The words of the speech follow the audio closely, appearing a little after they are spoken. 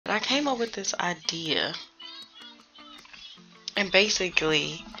I came up with this idea, and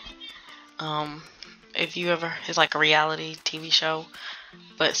basically, um, if you ever, it's like a reality TV show,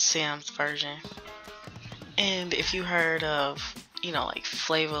 but Sims version. And if you heard of, like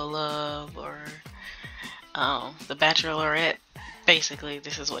Flavor of Love or The Bachelorette, basically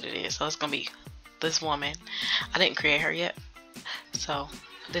this is what it is. So it's gonna be this woman. I didn't create her yet, so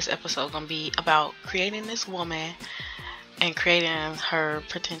this episode gonna be about creating this woman and creating her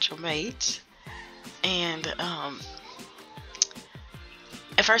potential mates. And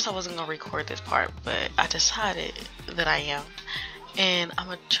at first I wasn't gonna record this part, but I decided that I am, and I'm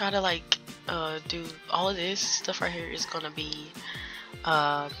gonna try to do all of this stuff right here is gonna be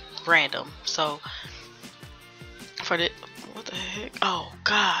random. So for the what the heck? Oh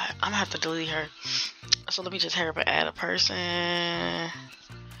God, I'm gonna have to delete her. So let me just hurry up and add a person.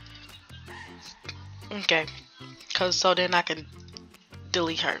 Okay, cause so then I can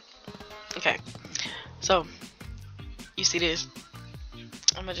delete her. Okay, so you see this?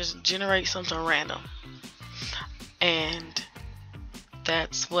 I'm gonna just generate something random, and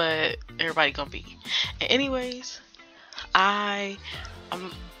that's what everybody gonna be. And anyways,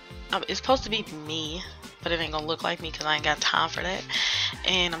 it's supposed to be me, but it ain't gonna look like me because I ain't got time for that,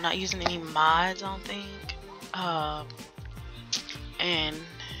 and I'm not using any mods, I don't think. And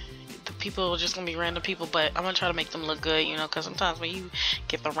the people are just gonna be random people, but I'm gonna try to make them look good, because sometimes when you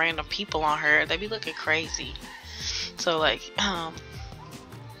get the random people on her, they be looking crazy. So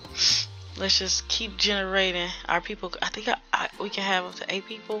let's just keep generating our people. I think we can have up to 8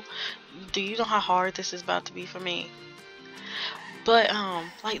 people. Do you know how hard this is about to be for me? But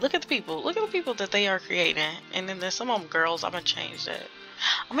look at the people. Look at the people that they are creating. And then there's some of them girls. I'm gonna change that.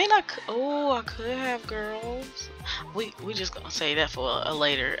 I mean, I could have girls. We just gonna say that for a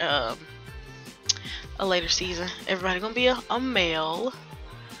later season. Everybody gonna be a male.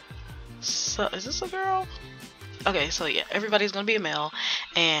 So is this a girl? Okay, so yeah, everybody's gonna be a male,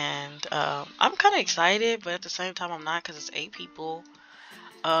 and I'm kind of excited, but at the same time I'm not, because it's 8 people.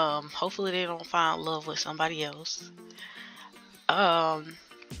 Hopefully they don't find love with somebody else. And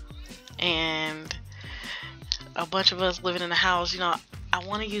a bunch of us living in the house. I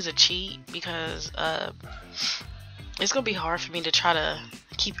want to use a cheat because it's gonna be hard for me to try to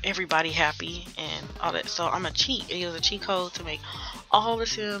keep everybody happy and all that. So I'm gonna cheat. Use a cheat code to make all the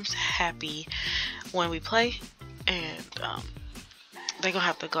Sims happy when we play. And they're gonna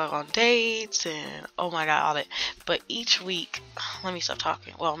have to go on dates and oh my god, all that. But each week, let me stop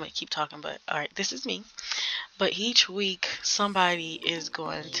talking. Well, I'm gonna keep talking, but alright, this is me. But each week somebody is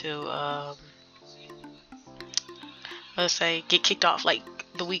going to let's say get kicked off. Like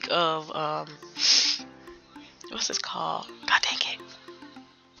the week of what's this called? God dang it.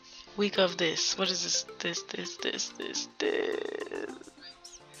 Week of this. What is this? This.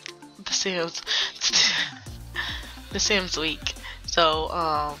 The Sims. The Sims week. So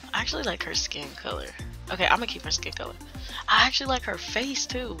I actually like her skin color. Okay, I'm gonna keep her skin color. I actually like her face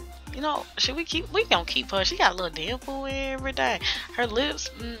too. Should we gonna keep her. She got a little dimple and everything. Her lips,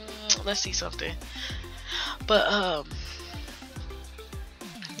 let's see something. But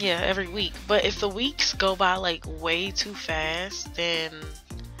yeah, every week. But if the weeks go by way too fast, then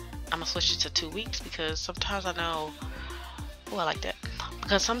I'm gonna switch it to 2 weeks, because sometimes I know I like that.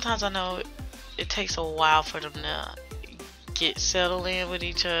 Because sometimes I know it takes a while for them to get settled in with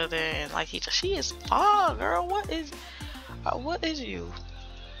each other, and she is fine, girl. What is you?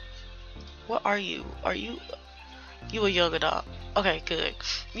 What are you? Are you a young adult? Okay, good.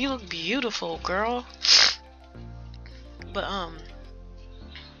 You look beautiful, girl. But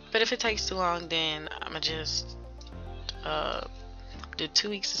if it takes too long, then I'ma just do 2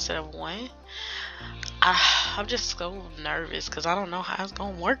 weeks instead of 1. I'm just so nervous because I don't know how it's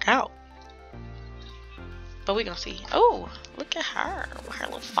gonna work out. But we gonna see. Oh, look at her. Her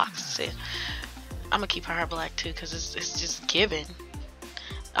little foxy. I'm gonna keep her hair black too, because it's just giving.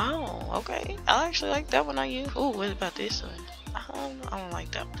 Oh, okay. I actually like that one on you. Oh, what about this one? I don't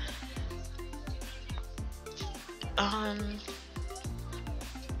like that one.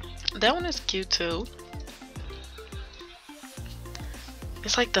 That one is cute too.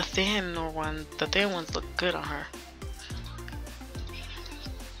 It's like the thin one. The thin ones look good on her.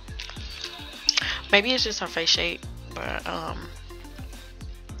 Maybe it's just her face shape, but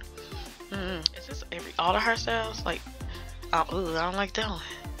is this all of her styles? I don't like that one.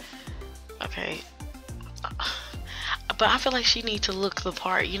 Okay, but I feel like she needs to look the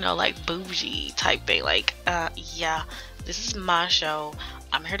part, like bougie type thing. Yeah, this is my show.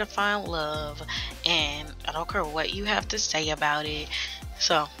 I'm here to find love, and I don't care what you have to say about it.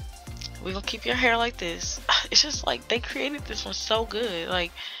 So we're gonna keep your hair like this. it's just like they created this one so good.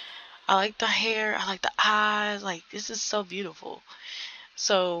 Like, I like the hair, I like the eyes, like this is so beautiful.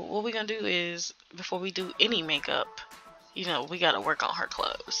 So what we're gonna do is, before we do any makeup, you know, we gotta work on her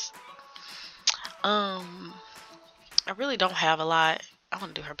clothes. I really don't have a lot. I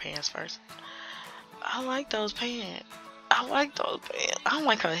want to do her pants first. I like those pants. I like those pants. I don't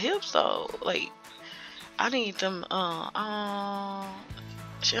like her hips though. Like, I need them.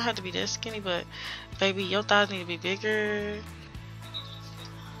 She don't have to be that skinny, but baby, your thighs need to be bigger.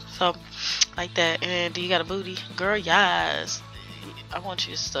 So, like that. And do you got a booty, girl? Yes. I want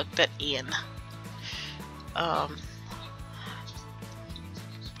you to suck that in. I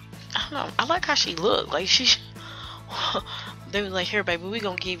don't know. I like how she looked. Like she. They was like, here baby, we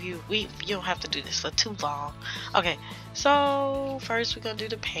gonna give you, you don't have to do this for too long. Okay, so first we're gonna do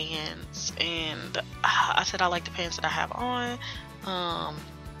the pants, and I said I like the pants that I have on.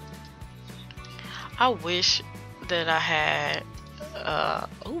 I wish that I had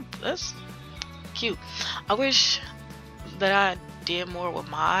oh, that's cute. I wish that I did more with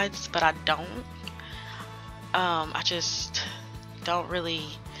mods, but I don't. I just don't really,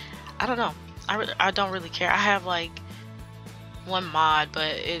 I don't know. I don't really care. I have like one mod,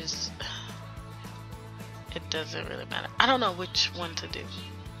 but it doesn't really matter. I don't know which one to do.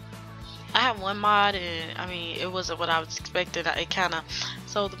 I have one mod, and I mean, it wasn't what I was expecting. It kind of,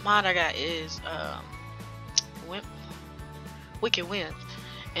 so the mod I got is Wicked Wimp,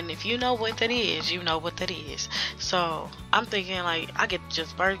 and if you know what that is, you know what that is. So I'm thinking like I get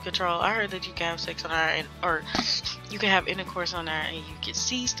just birth control. I heard that you can have sex on there, and or you can have intercourse on there, and you can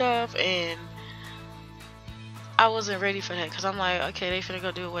see stuff, and I wasn't ready for that, because I'm like, okay, they finna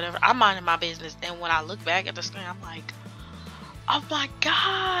go do whatever. I'm minding my business, and when I look back at the screen, I'm like, oh my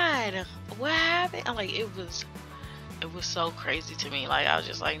god, what happened? I'm like, it was so crazy to me. Like, I was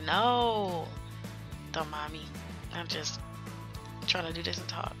just like, no, don't mind me. I'm just trying to do this and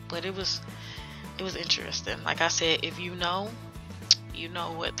talk. But it was interesting. Like I said, if you know, you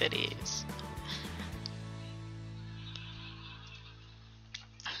know what that is.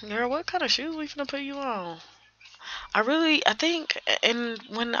 Girl, what kind of shoes we finna put you on? I think, and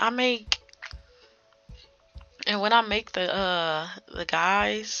when I make the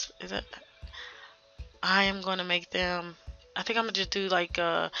guys, I am gonna make them, I think I'm gonna just do like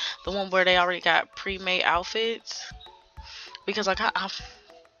the one where they already got pre-made outfits, because like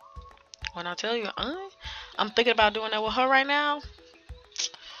when I tell you I'm thinking about doing that with her right now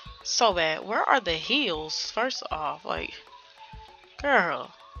so bad. Where are the heels? First off, like,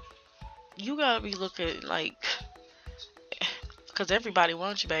 girl, you gotta be looking like, because everybody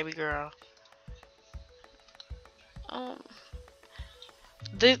wants you, baby girl.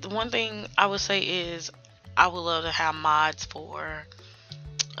 The one thing I would say is I would love to have mods for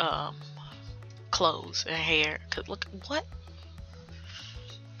clothes and hair. Cause look what.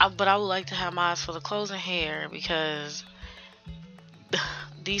 But I would like to have mods for the clothes and hair, because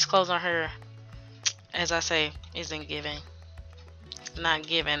these clothes on her, as I say, isn't giving. Not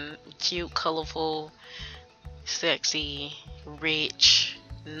giving cute, colorful, sexy, rich,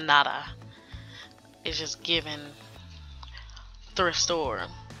 nada. It's just giving thrift store,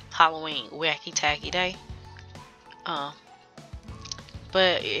 Halloween, wacky tacky day.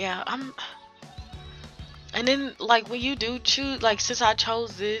 But yeah, and then like when you do choose, like since I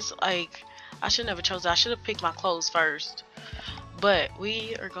chose this, like I should never chose it. I should have picked my clothes first. But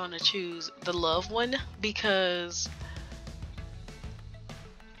we are gonna choose the love one, because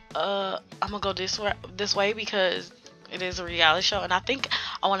I'm gonna go this way because it is a reality show, and I think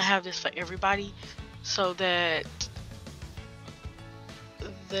I want to have this for everybody, so that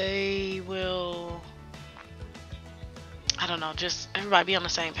they will, I don't know, just everybody be on the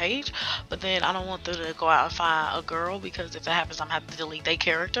same page. But then I don't want them to go out and find a girl, because if that happens, I'm gonna have to delete their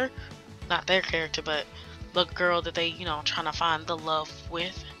character, not their character, but the girl that they, you know, trying to find the love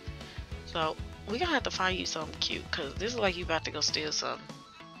with. So we gonna have to find you something cute, because this is like you about to go steal something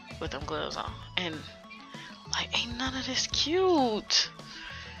with them gloves on, and like ain't none of this cute.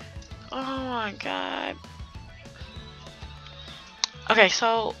 Oh my god. Okay,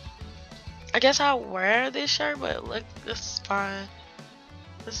 so I guess I'll wear this shirt, but look, this is fine.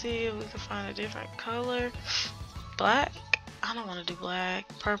 Let's see if we can find a different color. Black? I don't want to do black.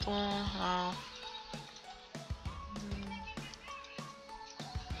 Purple? No.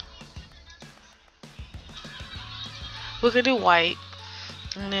 We could do white.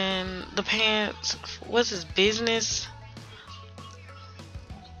 And then the pants, what's this, business?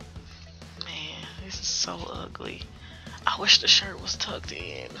 Man, this is so ugly. I wish the shirt was tucked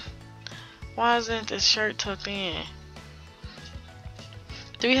in. Why isn't this shirt tucked in?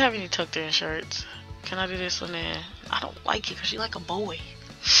 Do we have any tucked in shirts? Can I do this one then? I don't like it because she like a boy.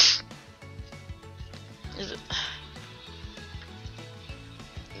 Is it?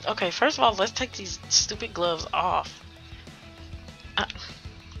 Okay, first of all, let's take these stupid gloves off.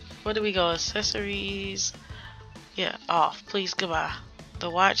 Where do we go? Accessories. Yeah, off. Please, goodbye. The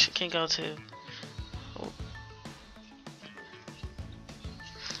watch can go to.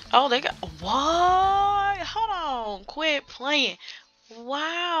 Oh, they got. What? Hold on. Quit playing.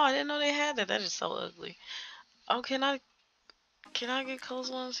 Wow, I didn't know they had that. That is so ugly. Oh, can I get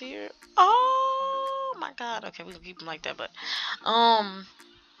clothes ones here? Oh my god. Okay, we can keep them like that, but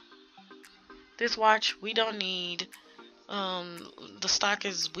this watch we don't need. The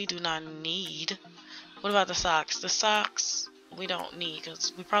stockings we do not need. What about the socks? The socks we don't need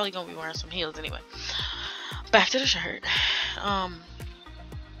because we probably gonna be wearing some heels anyway. Back to the shirt.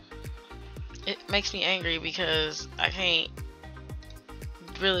 It makes me angry because I can't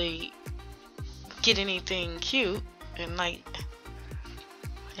really get anything cute and like,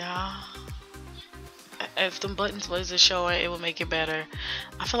 yeah. If the buttons wasn't showing, it would make it better.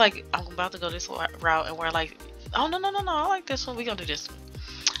 I feel like I'm about to go this route and wear like, oh no, I like this one. We gonna do this one.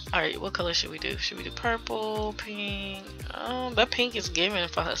 Alright, what color should we do? Should we do purple, pink? That pink is giving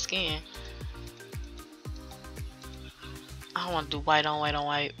for her skin. I don't want to do white on white on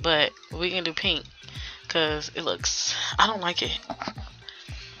white, but we can do pink because it looks, I don't like it.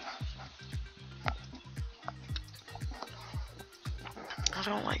 I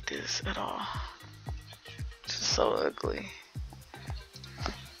don't like this at all. This is so ugly.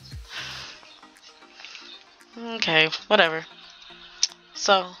 Okay, whatever.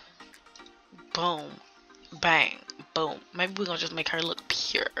 So, boom, bang, boom. Maybe we're gonna just make her look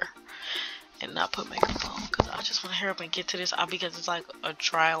pure and not put makeup on because I just want to hurry up and get to this because it's like a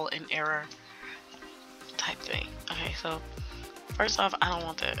trial and error type thing. Okay, so first off, I don't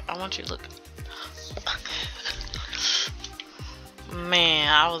want that. I want you to look. Man,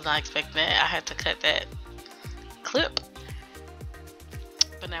 I was not expecting that. I had to cut that clip.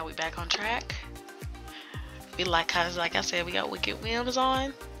 But now we back on track. We like I said, we got Wicked Whims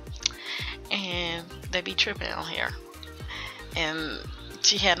on. And they be tripping on here. And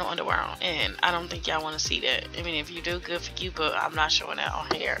she had no underwear on. And I don't think y'all want to see that. I mean, if you do, good for you. But I'm not showing that on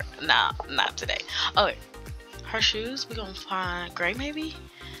here. Nah, not today. Okay. Her shoes, we gonna find gray maybe?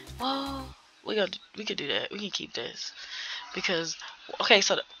 Well, we could do that. We can keep this. Because, okay,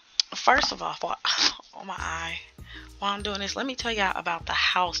 so first of all, oh my eye. While I'm doing this, let me tell y'all about the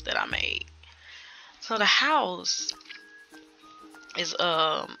house that I made. So the house is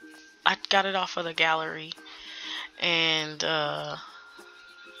I got it off of the gallery, and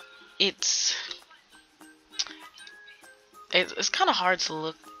it's kind of hard to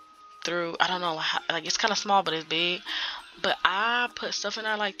look through. I don't know how, like it's kind of small, but it's big. But I put stuff in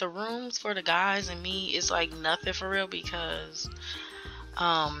there like the rooms for the guys and me is like nothing for real because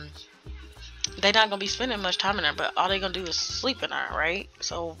they're not gonna be spending much time in there, but all they're gonna do is sleep in there, right?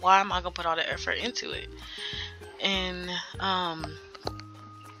 So why am I gonna put all the effort into it? And ooh,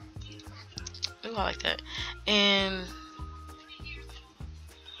 I like that. And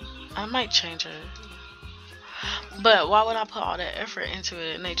I might change it, but why would I put all that effort into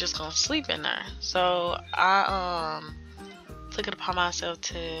it and they just gonna sleep in there? So I took it upon myself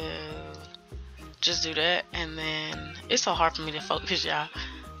to just do that, and then it's so hard for me to focus, y'all.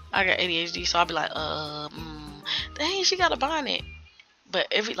 I got ADHD, so I'll be like, dang, she got a bonnet. But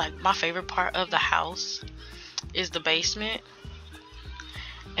my favorite part of the house is the basement,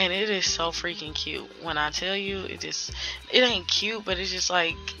 and it is so freaking cute. When I tell you, it ain't cute, but it's just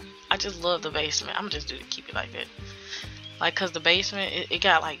like, I just love the basement. I'm just keep it like that. Like, cause the basement, it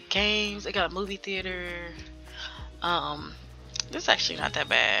got like games, it got a movie theater. This is actually not that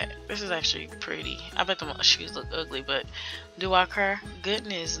bad. This is actually pretty. I bet the shoes look ugly, but do I care?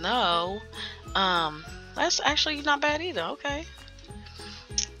 Goodness, no. That's actually not bad either. Okay.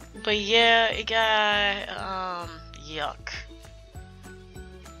 But yeah, it got yuck.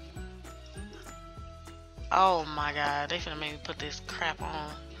 Oh my god, they finna make me put this crap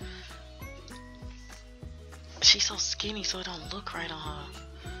on. She's so skinny, so it don't look right on her.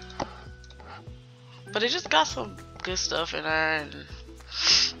 But it just got some good stuff in there, and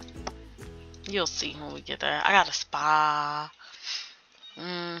you'll see when we get there. I got a spa.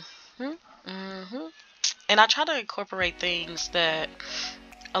 And I try to incorporate things that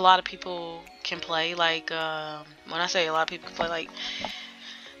a lot of people can play. Like, when I say a lot of people can play, like,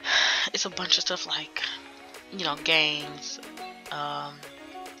 it's a bunch of stuff like, you know, games.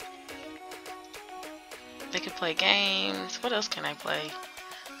 They can play games. What else can they play?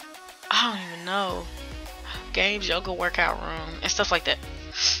 I don't even know. Games, yoga workout room, and stuff like that.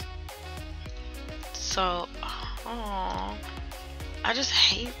 So, oh, I just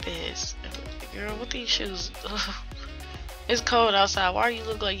hate this. Girl, with these shoes. Ugh. It's cold outside. Why you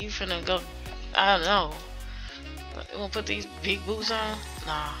look like you finna go? I don't know. You wanna put these big boots on?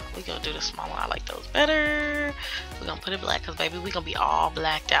 Nah, we gonna do the small one. I like those better. We gonna put it black because baby, we gonna be all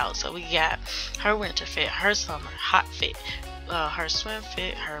blacked out. So we got her winter fit, her summer hot fit, her swim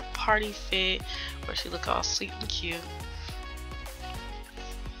fit, her party fit, where she look all sweet and cute.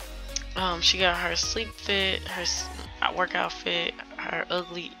 She got her sleep fit, her workout fit, her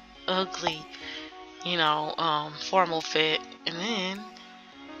ugly, you know, formal fit, and then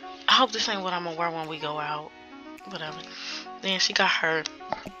I hope this ain't what I'm gonna wear when we go out. Whatever. Then she got her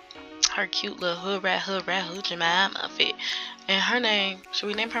cute little hood rat Jemima outfit. And her name, should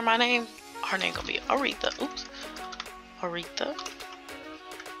we name her my name? Her name gonna be Oretha. Oops. Oretha.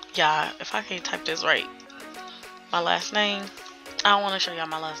 Yeah, if I can't type this right. My last name. I don't want to show y'all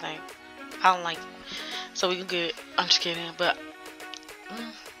my last name. I don't like it. So we can get it. I'm just kidding. But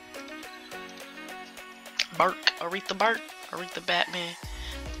Burke. Oretha Burke. Oretha Batman.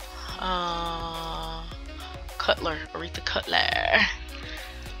 Cutler. Oretha Cutler.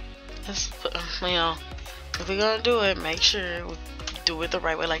 Let's put, you know, if we're gonna do it, make sure we do it the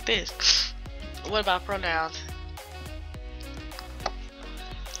right way, like this. What about pronouns?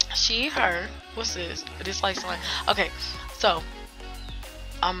 She, her. What's this? This like something. Okay, so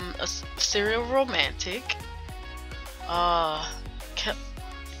I'm a serial romantic.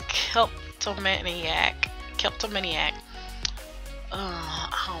 Kleptomaniac.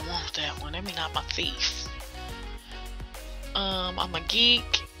 I don't want that one. Let me not my thief. I'm a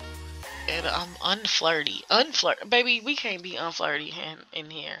geek. And I'm unflirty. Baby, we can't be unflirty in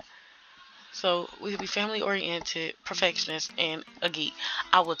here. So we could be family oriented, perfectionist, and a geek.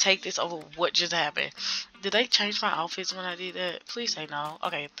 I will take this over what just happened. Did they change my outfits when I did that? Please say no.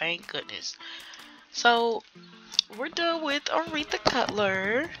 Okay, thank goodness. So we're done with Oretha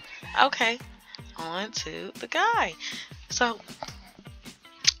Cutler. Okay, on to the guy. So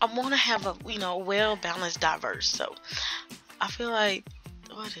I want to have a, you know, well balanced, diverse. So I feel like,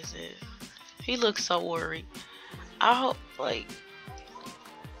 what is it? He looks so worried. I hope, like,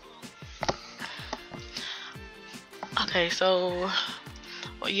 okay, so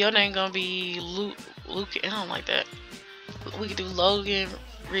your name gonna be Luke. I don't like that. We could do Logan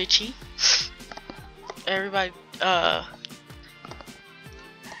Richie. Everybody,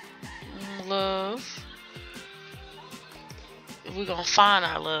 love. We're gonna find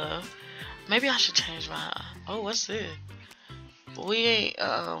our love. Maybe I should change my. Oh, what's this? We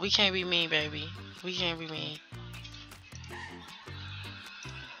can't be mean, baby. We can't be mean.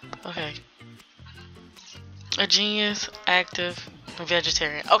 Okay. A genius, active,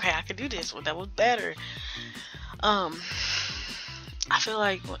 vegetarian. Okay, I could do this one. That was better. I feel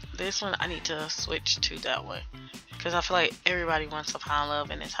like this one I need to switch to that one because I feel like everybody wants to find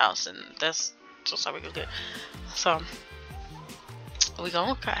love in this house, and that's just how we go good. So we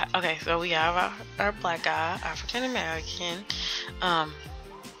go. Okay, so we have our black guy, African American.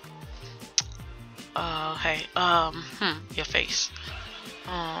 Hey, your face.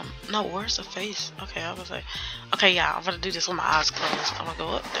 No, where's the face? Okay, I was like, okay, yeah, I'm gonna do this with my eyes closed. I'm gonna go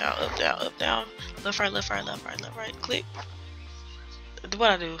up, down, up, down, up, down, left, right, left, right, left, right, left, right, click.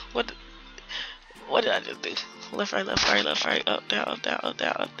 What I do? What did I just do? Left, right, left, right, left, right, up, down, up, down, up,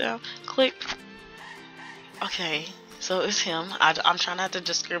 down, up, down, click. Okay, so it's him. I'm trying not to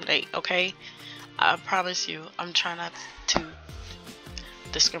discriminate. Okay, I promise you, I'm trying not to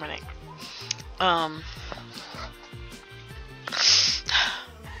discriminate.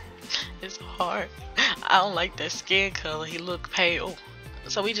 It's hard. I don't like that skin color. He look pale,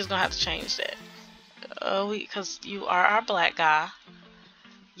 so we just gonna have to change that. Because you are our black guy.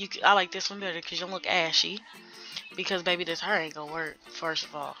 I like this one better because you don't look ashy. Because baby, this hair ain't gonna work. First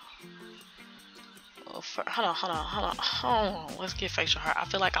of all, hold on. Let's get facial hair. I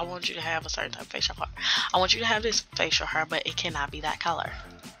feel like I want you to have a certain type of facial hair. I want you to have this facial hair, but it cannot be that color.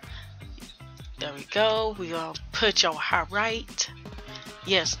 There we go. We gonna put your hair right.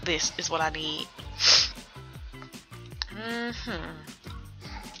 Yes, this is what I need.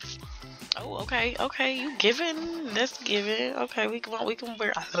 Oh, okay. You giving? Let's give it. Okay, we can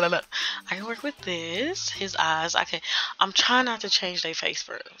wear. I can work with this. His eyes. I'm trying not to change their face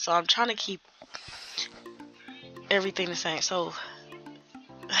for him, so I'm trying to keep everything the same. So,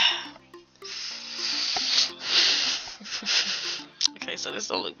 okay, so this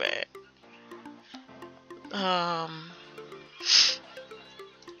don't look bad.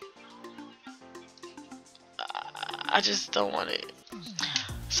 I just don't want it.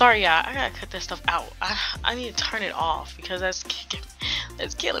 Sorry, y'all. I gotta cut that stuff out. I need to turn it off because that's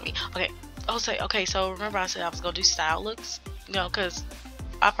killing me. Okay, Oh, say okay. So remember, I said I was gonna do style looks. You know, because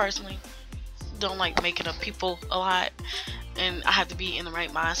I personally don't like making up people a lot, and I have to be in the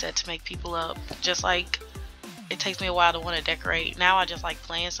right mindset to make people up. Just like it takes me a while to want to decorate. Now I just like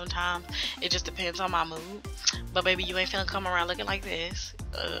playing sometimes. It just depends on my mood. But baby, you ain't finna come around looking like this.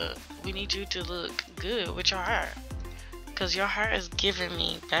 We need you to look good with your hair. Cause your hair is giving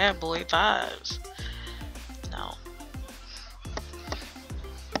me bad boy vibes. No.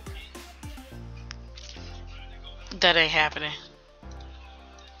 That ain't happening.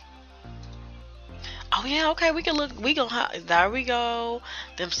 Oh yeah, okay, we can look, we gonna, there we go.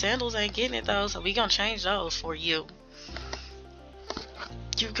 Them sandals ain't getting it though, so we gonna change those for you.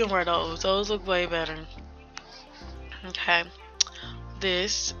 You can wear those look way better. Okay,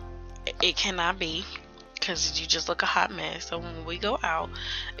 this, it cannot be, because you just look a hot mess. So when we go out,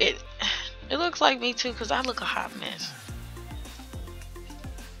 it it looks like me too, because I look a hot mess.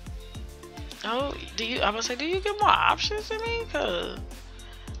 Oh, do you, I'm gonna say, do you get more options than me? Cause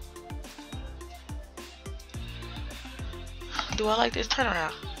do I like this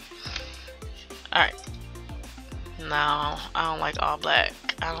turnaround? Alright. No, I don't like all black.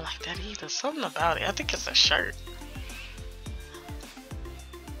 I don't like that either. Something about it. I think it's a shirt.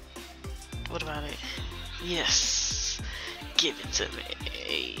 What about it? Yes. Give it to me.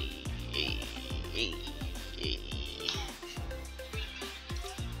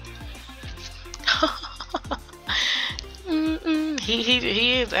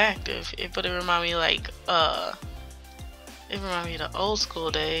 He is active. But it remind me like it remind me of the old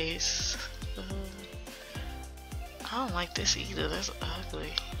school days. I don't like this either. That's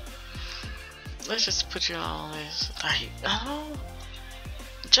ugly. Let's just put you on this. Like, oh,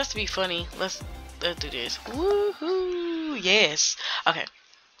 just to be funny, let's do this. Woohoo! Yes. Okay.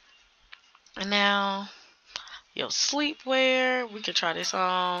 And now your sleepwear. We can try this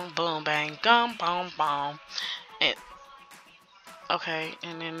on. Boom, bang, gum, boom, boom. And okay,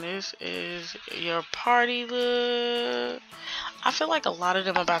 and then this is your party look. I feel like a lot of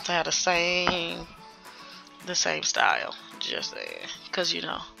them are about to have the same style. Just saying, cause you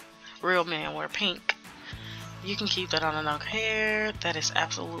know, real men wear pink. You can keep that on the knock hair. That is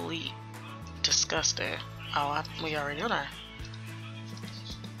absolutely disgusting. Oh, we already on there.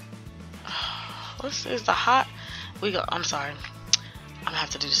 What's is the hot? We go. I'm sorry. I'm gonna have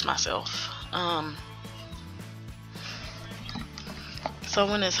to do this myself. So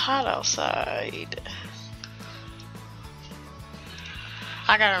when it's hot outside,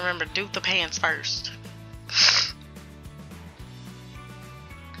 I gotta remember do the pants first.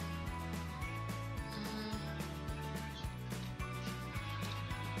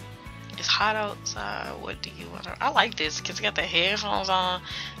 It's hot outside. What do you want to? I like this because he got the headphones on.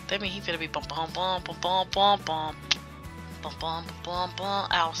 That means he finna be bum bum bum bum bum bum bum bum bum bum bum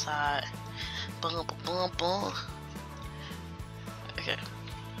outside. Bum bum bum bum. Okay.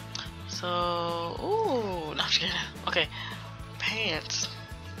 So, ooh, not kidding. Okay, pants.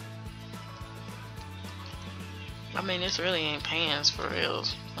 I mean, this really ain't pants for real.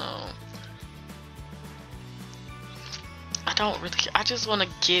 I don't really. I just want to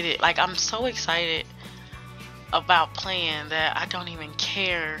get it. Like, I'm so excited about playing that I don't even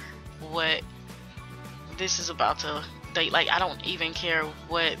care what this is about to. Like, I don't even care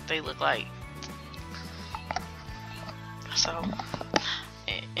what they look like. So,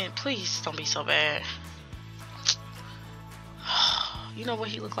 and please don't be so bad. You know what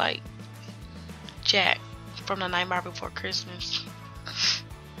he looked like? Jack from The Nightmare Before Christmas.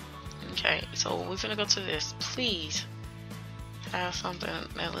 Okay, so we're gonna go to this. Please have something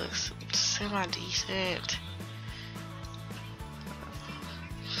that looks semi-decent.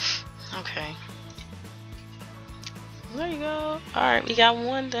 Okay. There you go. Alright, we got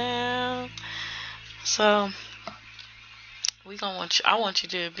one down. So we gonna want you, I want you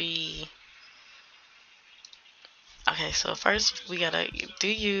to be okay. So first we gotta do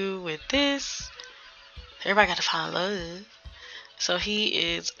you with this. Everybody gotta find love. So he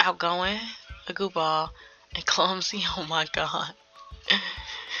is outgoing, a goofball, and clumsy. Oh my god.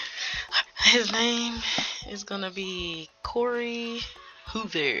 His name is gonna be Corey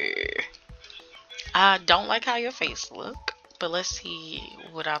Hoover. I don't like how your face look, but let's see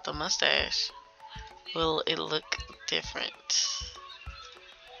without the mustache. Will it look different?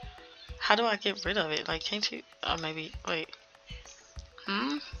 How do I get rid of it? Like, can't you? Oh, maybe. Wait.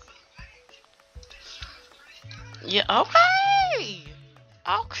 Yeah. Okay.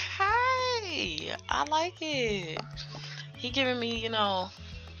 Okay. I like it. He giving me, you know.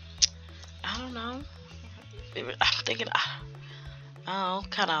 I don't know. I'm thinking. Oh,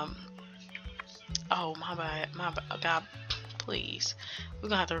 kind of. Oh, my bad. My bad. God. please. We're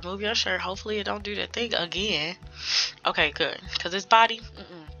gonna have to remove your shirt. Hopefully it don't do that thing again. Okay, good. Because his body,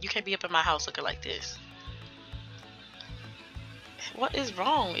 you can't be up in my house looking like this. What is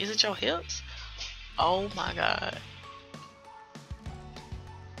wrong? Is it your hips? Oh my god.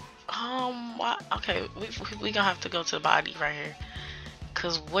 Okay, we gonna have to go to the body right here.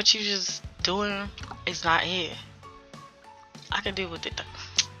 Because what you just doing is not it. I can deal with it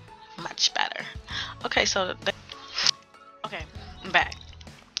much better. Okay, so okay, I'm back.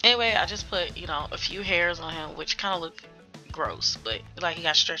 Anyway, I just put, you know, a few hairs on him, which kind of look gross, but like he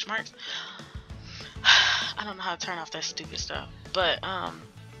got stretch marks. I don't know how to turn off that stupid stuff, but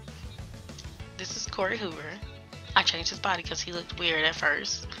this is Corey Hoover. I changed his body because he looked weird at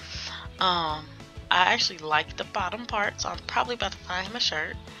first. I actually like the bottom part, so I'm probably about to find him a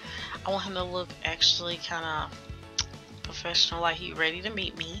shirt. I want him to look actually kind of professional, like he ready to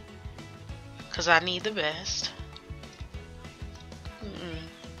meet me, because I need the best.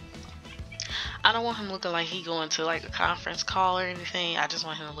 I don't want him looking like he going to like a conference call or anything. I just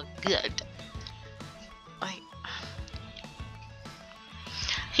want him to look good. Like,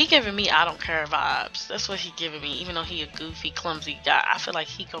 he giving me I don't care vibes. That's what he giving me. Even though he a goofy, clumsy guy, I feel like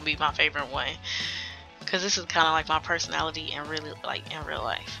he gonna be my favorite one, because this is kind of like my personality and really like in real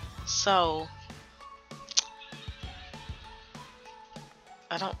life. So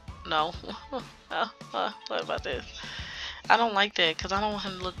I don't know. What about this? I don't like that because I don't want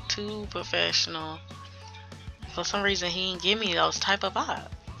him to look too professional. For some reason, he didn't give me those type of vibes.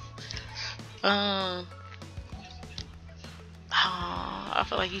 I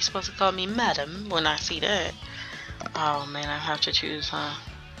feel like he's supposed to call me madam when I see that. Oh man, I have to choose, huh?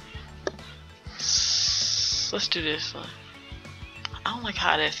 Let's do this one. I don't like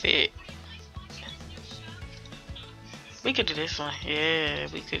how that fit. We could do this one. Yeah,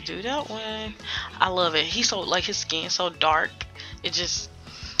 we could do that one. I love it. He's so, like, his skin so dark. It just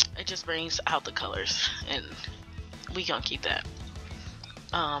brings out the colors, and we gonna keep that.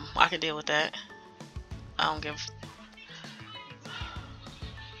 I can deal with that. I don't give.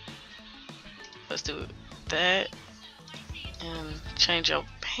 Let's do that and change your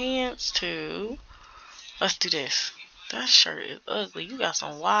pants to. Let's do this. That shirt is ugly. You got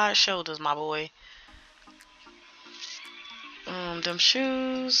some wide shoulders, my boy. Them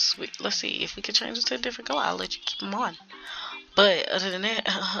shoes. Let's see if we can change it to a different color. I'll let you keep them on. But other than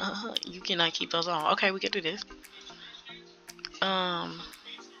that, you cannot keep those on. Okay, we can do this. No,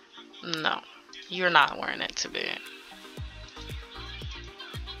 you're not wearing that to bed.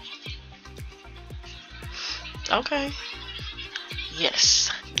 Okay.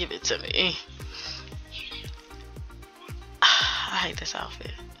 Yes, give it to me. I hate this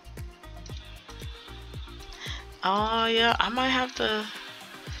outfit. Oh yeah, I might have to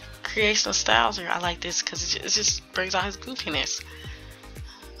create some styles here. I like this because it just brings out his goofiness.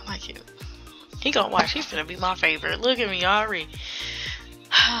 I like it. He gonna watch. He's gonna be my favorite. Look at me already.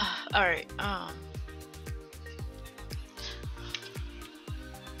 All right.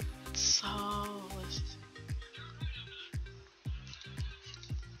 So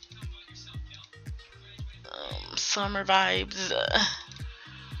summer vibes.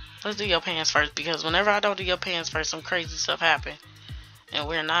 Let's do your pants first, because whenever I don't do your pants first, some crazy stuff happen. And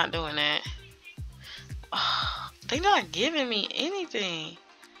we're not doing that. They're not giving me anything.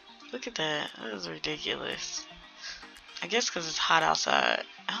 Look at that. That is ridiculous. I guess because it's hot outside.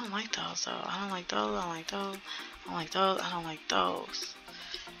 I don't like those though. I don't like those. I don't like those. I don't like those. I don't like those.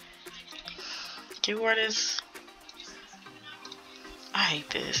 Can you wear this? I hate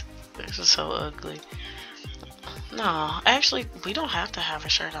this. This is so ugly. No, actually, we don't have to have a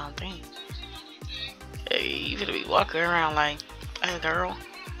shirt on, thing. Hey, you gonna be walking around like, hey girl,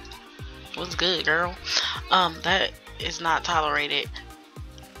 what's good, girl? That is not tolerated.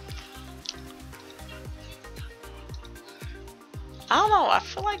 I don't know, I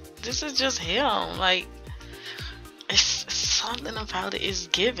feel like this is just him. Like, it's something about it is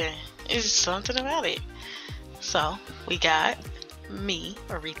given. It's something about it. So, we got me,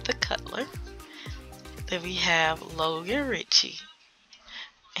 Aretha Cutler. Then we have Logan Ritchie.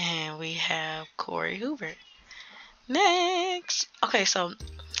 And we have Corey Hoover. Next. Okay, so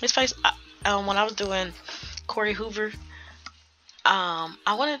his face, when I was doing Corey Hoover, I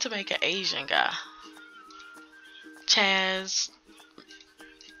wanted to make an Asian guy. Chaz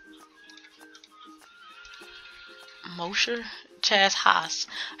Mosher? Chaz Haas.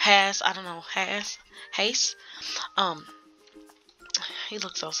 I don't know. Haas. He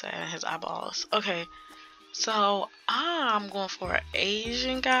looks so sad in his eyeballs. Okay. So I'm going for an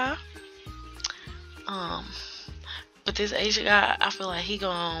Asian guy. But this Asian guy, I feel like he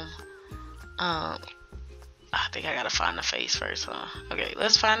gonna I think I gotta find the face first, huh? Okay,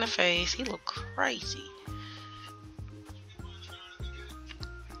 let's find the face. He look crazy.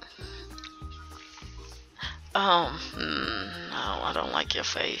 No, I don't like your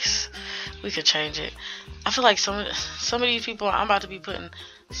face. We could change it. I feel like some of these people, I'm about to be putting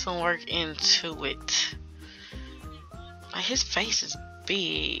some work into it. Like, his face is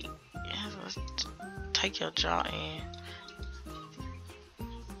big. Yeah, let's take your jaw in.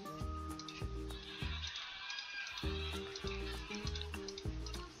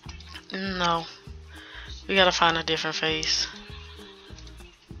 No, we gotta find a different face.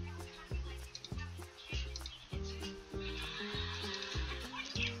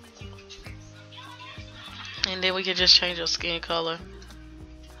 And then we can just change your skin color.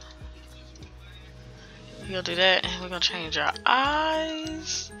 We're gonna do that, and we're gonna change our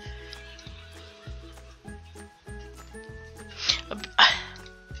eyes. I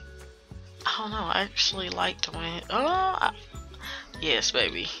don't know, I actually like the way. Yes,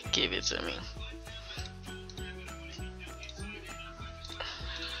 baby, give it to me.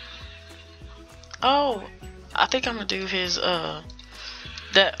 Oh, I think I'm gonna do his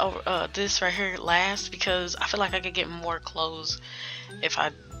this right here last, because I feel like I could get more clothes if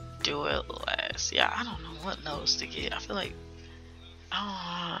I do it last. Yeah, I don't know what nose to get. I feel like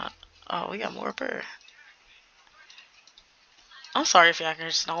oh, we got more bird. I'm sorry if y'all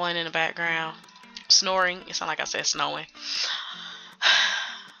hear snowing in the background. Snoring. It sounds like I said snowing.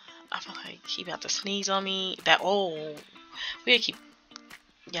 I feel like he about to sneeze on me. We keep.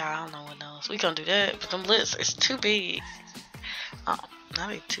 Yeah, I don't know what nose. We gonna do that, but them lips is too big. Oh, now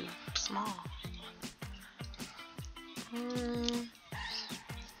they too small.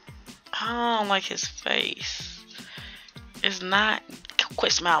 I don't like his face. It's not.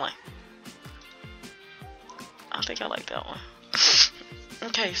 Quit smiling. I think I like that one.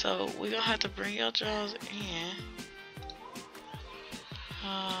 Okay, so we're gonna have to bring your jaws in.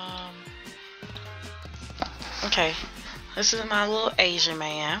 Okay, this is my little Asian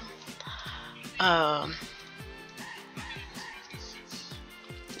man. We're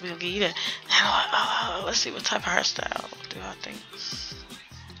gonna give you that. Let's see what type of hairstyle do I think.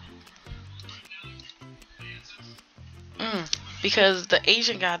 Because the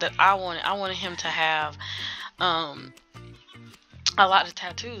Asian guy that I wanted him to have a lot of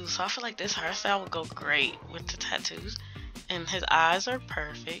tattoos, so I feel like this hairstyle would go great with the tattoos. And his eyes are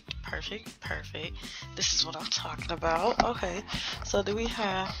perfect. This is what I'm talking about. Okay, so do we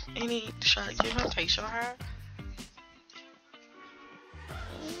have any? Should I give him facial hair?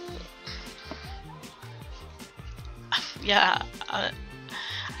 Yeah, I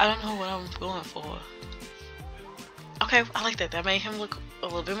don't know what I'm going for. Okay, I like that. That made him look a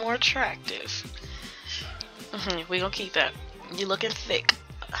little bit more attractive. We gonna keep that. You looking thick,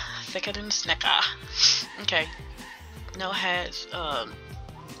 thicker than a snicker. Okay. No hats.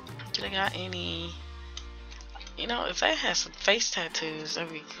 Do they got any? You know, if they had some face tattoos, that'd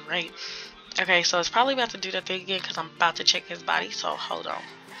be great. Okay, so it's probably about to do that thing again because I'm about to check his body. So hold on.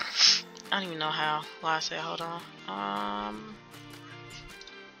 I don't even know how. Why I said hold on.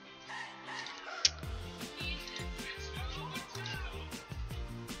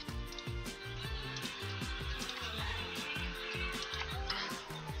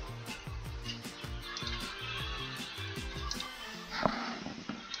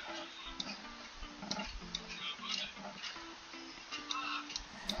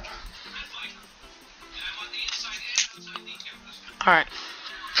 Alright.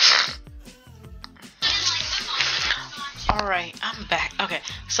 Alright, I'm back. Okay,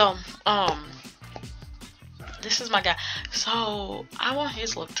 so, this is my guy. So, I want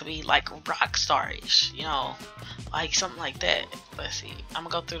his look to be like rock star-ish, you know, like something like that. Let's see. I'm gonna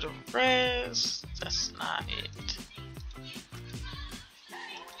go through the rest. That's not it.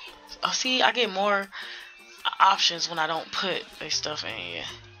 Oh, see, I get more options when I don't put this stuff in here.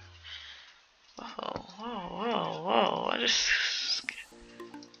 Whoa. I just...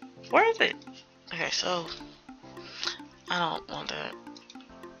 Where is it? Okay, so I don't want that.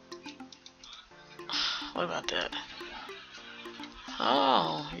 What about that?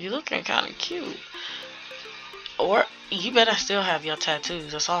 Oh, you looking kind of cute. Or you better still have your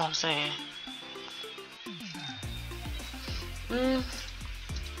tattoos. That's all I'm saying.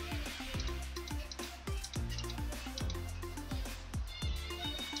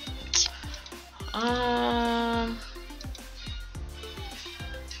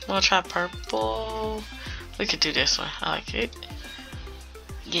 Wanna try purple? We could do this one. I like it.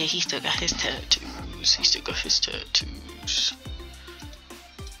 Yeah, he still got his tattoos.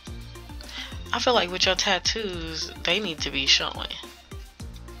 I feel like with your tattoos, they need to be showing.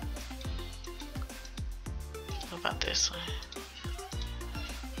 this one.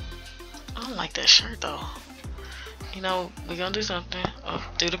 I don't like that shirt though. You know, we're gonna do something. Oh,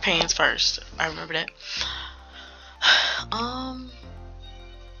 do the pants first. I remember that.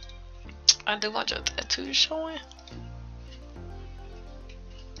 I do want your tattoos showing,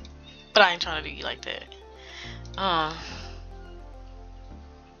 but I ain't trying to do you like that.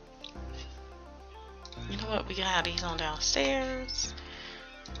 You know what? We can have these on downstairs.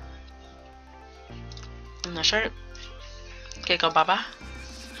 And the shirt. Okay, go bye bye.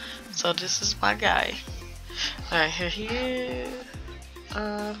 So this is my guy. Alright, here he is.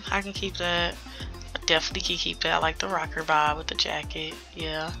 I can keep that. I definitely can keep that. I like the rocker vibe with the jacket.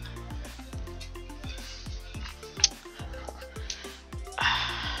 Yeah.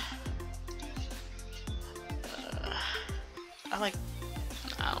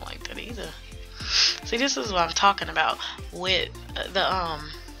 I don't like that either. See, this is what I'm talking about with the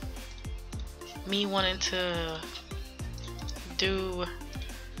me wanting to do.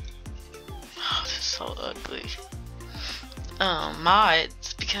 Oh, this is so ugly.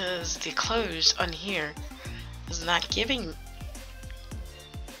 Mods, because the clothes on here is not giving.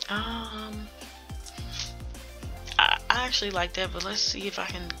 I actually like that, but let's see if I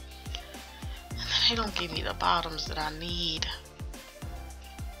can. They don't give me the bottoms that I need.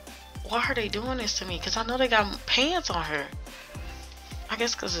 Why are they doing this to me? Because I know they got pants on her. I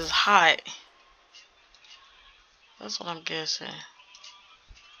guess because it's hot. That's what I'm guessing.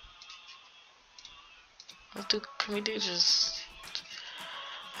 Can we do just...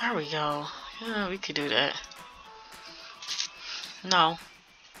 There we go. Yeah, we could do that. No.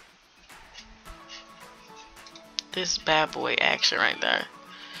 This bad boy action right there.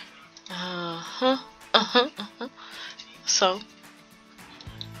 So...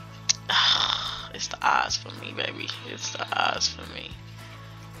 it's the eyes for me, baby. It's the eyes for me.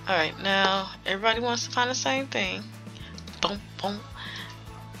 Alright, now everybody wants to find the same thing. Boom, boom.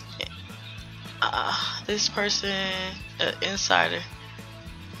 This person, insider,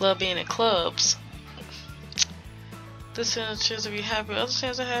 love being in clubs. This is a chance to be happy. Other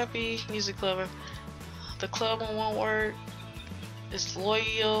chance are happy. Music lover. The club in one word is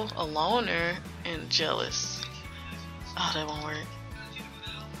loyal, a loner, and jealous. Oh, that won't work.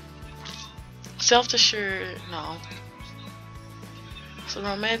 Self-assured, no. So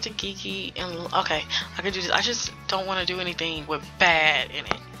romantic, geeky, and okay, I can do this. I just don't want to do anything with bad in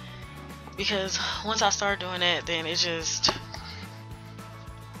it, because once I start doing that, then it's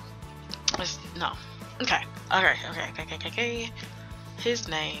no. Okay. His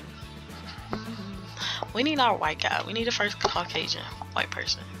name. We need our white guy. We need a first Caucasian white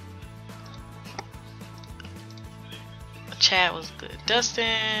person. Chad was good.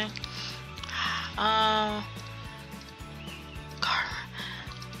 Dustin.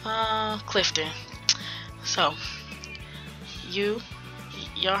 Clifton. So your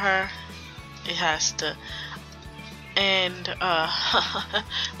her, it has to. And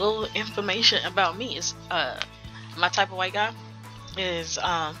little information about me is my type of white guy is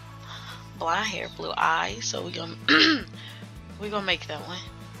blonde hair, blue eyes. So we're gonna make that one.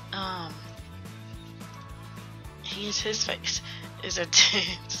 His face is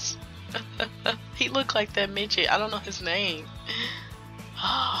intense. He looked like that midget. I don't know his name.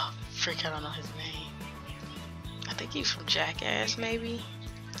 Oh, freak! I don't know his name. I think he's from Jackass, maybe.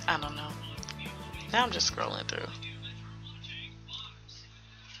 I don't know. Now I'm just scrolling through.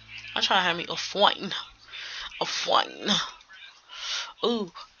 I'm trying to have me a fine.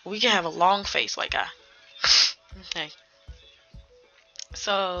 Ooh, we can have a long face like I. Okay.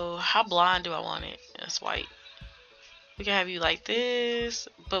 So how blonde do I want it? It's white. We can have you like this,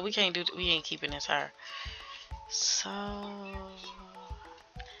 but we can't do. We ain't keeping this hair. So,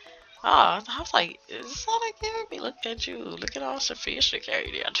 I was like, is this all they giving me? Look at you. Look at all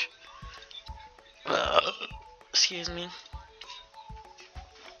sophisticated. Excuse me.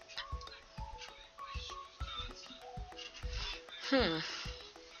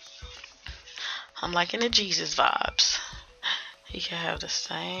 I'm liking the Jesus vibes. He can have the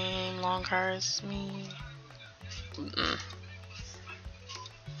same long hair as me.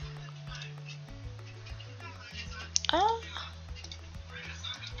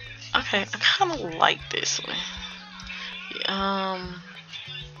 Okay, I kind of like this one. I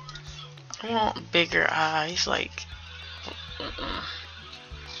want bigger eyes, like.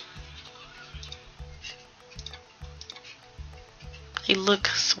 He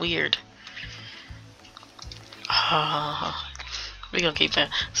looks weird. We gonna keep that.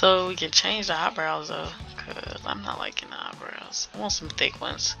 So we can change the eyebrows though, cause I'm not liking the eyebrows. I want some thick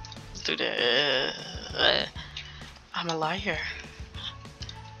ones. Let's do that. I'm a liar.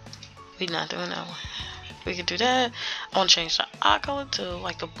 We not doing that one. We can do that. I want to change the eye color to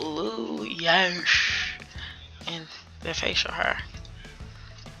like a blue. Yes. And the facial hair.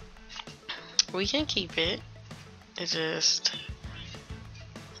 We can keep it. It's just...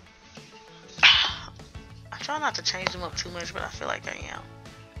 I try not to change them up too much, but I feel like I am.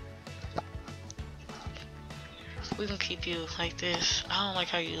 We can keep you like this. I don't like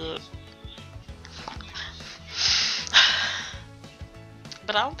how you look.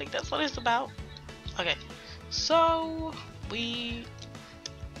 But I don't think that's what it's about. Okay. So, we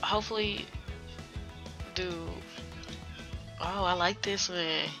hopefully do... Oh, I like this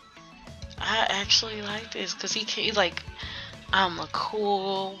one. I actually like this because he's like, I'm a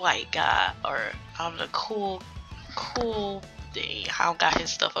cool white guy, or I'm the cool thing. I don't got his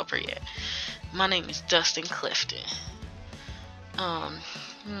stuff up here yet. My name is Dustin Clifton. I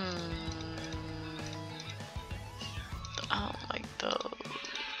don't like those.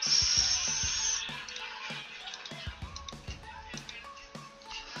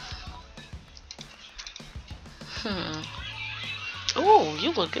 Oh,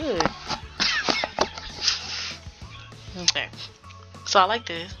 you look good. Okay. So I like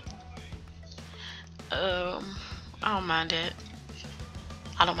this. I don't mind it.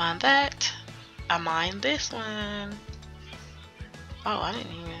 I don't mind that. I mind this one. Oh, I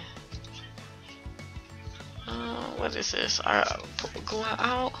didn't even. What is this? Going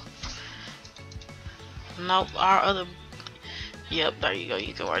out? Nope. Our other. Yep. There you go.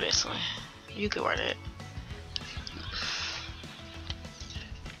 You can wear this one. You can wear that.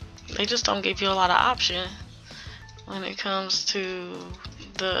 They just don't give you a lot of option when it comes to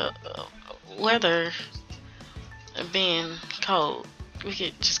the weather being cold. We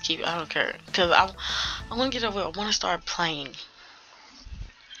could just keep. I don't care, cause I want to get over. I want to start playing.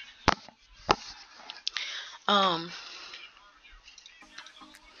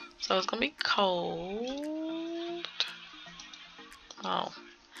 So it's gonna be cold. Oh,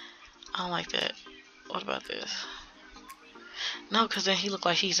 I don't like that. What about this? No, cause then he look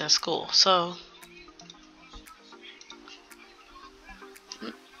like he's in school. So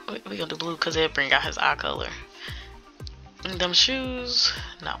we gonna do blue, cause it bring out his eye color. And them shoes,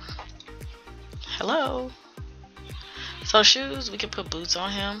 no. Hello. So shoes, we can put boots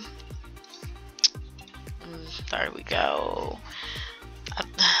on him. There we go.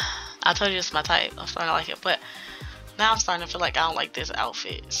 I told you it's my type. I'm starting to like it, but now I'm starting to feel like I don't like this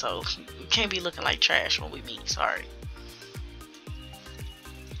outfit. So we can't be looking like trash when we meet. Sorry.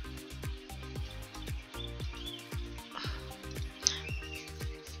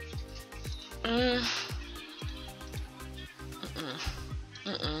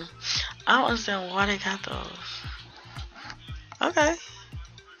 I don't understand why they got those. Okay.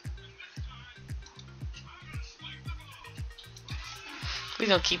 We're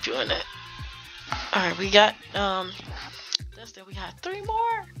gonna keep you in it. Alright, we got that's it. We got three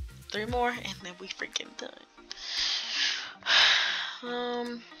more, and then we freaking done.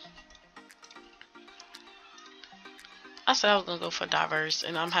 I said I was gonna go for diverse,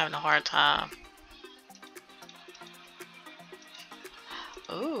 and I'm having a hard time.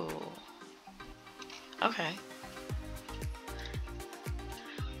 Ooh. Okay.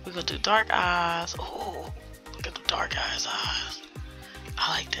 We're gonna do dark eyes. Ooh, look at the dark eyes.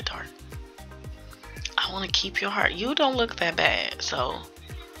 I like the dark. I want to keep your heart. You don't look that bad, so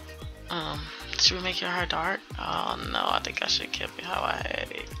should we make your hair dark? Oh no, I think I should have kept it how I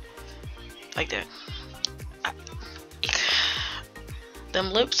had it, like that.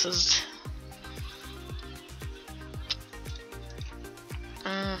 Them lips is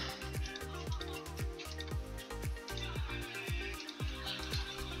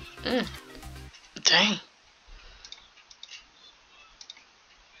dang.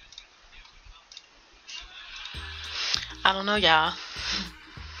 I don't know, y'all.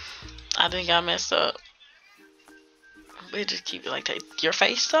 I think I messed up. We just keep it like that. Your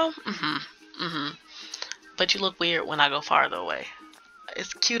face, though? But you look weird when I go farther away.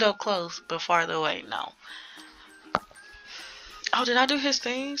 It's cute up close, but farther away, no. Oh, did I do his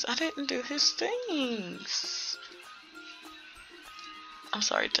things? I didn't do his things. I'm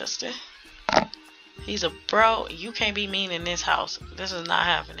sorry, Dustin. He's a bro. You can't be mean in this house. This is not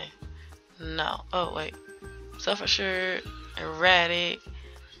happening. No. Oh, wait. Self-assured, erratic,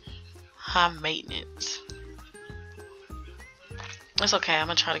 high maintenance. It's okay. I'm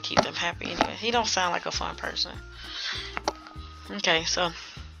gonna try to keep them happy anyway. He don't sound like a fun person. Okay, so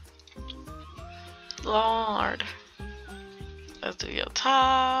Lord, let's do your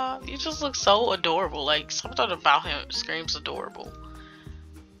top. You just look so adorable. Like something about him screams adorable.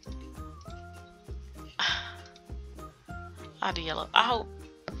 I do yellow. I hope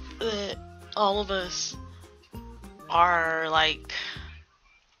that all of us are like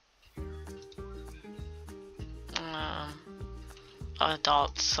um,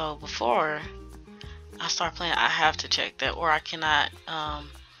 adults. So before I start playing, I have to check that, or I cannot.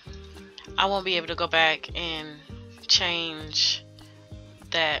 I won't be able to go back and change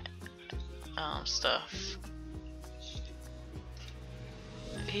that stuff.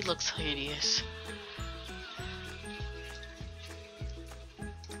 He looks hideous.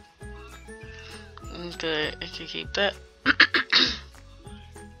 Good, I can keep that.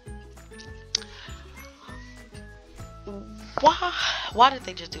 Why did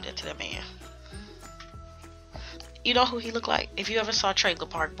they just do that to that man? You know who he looked like? If you ever saw Trailer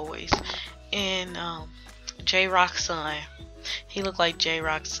Park Boys and J-Rock's son, he looked like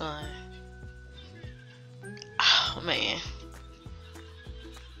J-Rock's son. Oh man,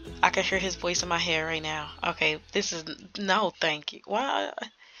 I can hear his voice in my head right now. Okay, this is no thank you. Why?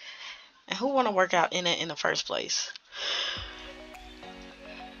 And who want to work out in it in the first place?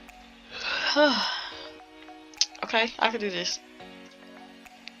 Okay, I can do this.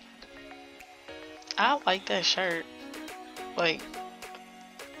 I like that shirt. Like,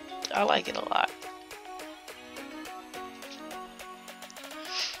 I like it a lot.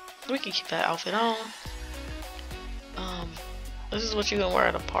 We can keep that outfit on. This is what you gonna wear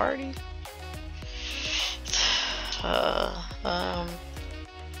at a party?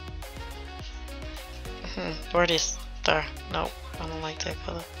 Or this there. Nope, I don't like that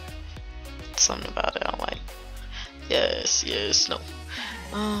color. Something about it I don't like. Yes, no.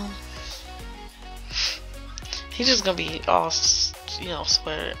 He's just gonna be all, you know,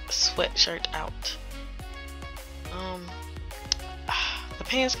 sweatshirt out. The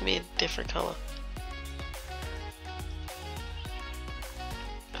pants can be a different color.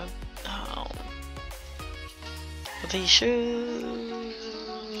 With these shoes,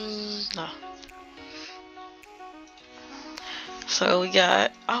 no. So we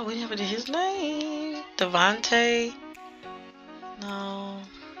got, oh, we never did his name. Devontae. No.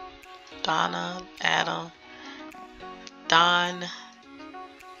 Donna, Adam. Don.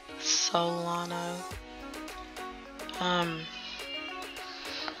 Solano.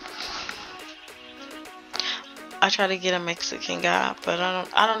 I try to get a Mexican guy, but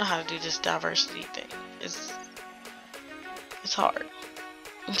I don't know how to do this diversity thing. It's hard.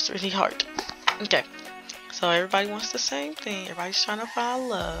 It's really hard. Okay. So everybody wants the same thing. Everybody's trying to find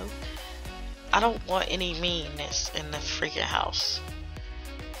love. I don't want any meanness in the freaking house.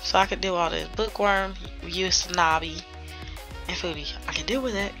 So I can do all this bookworm, you snobby, and foodie. I can deal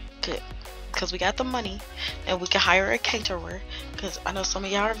with that. Good. Because we got the money. And we can hire a caterer. Because I know some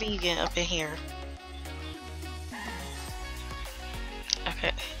of y'all are vegan up in here.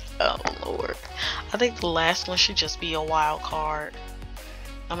 Okay. Oh Lord. I think the last one should just be a wild card.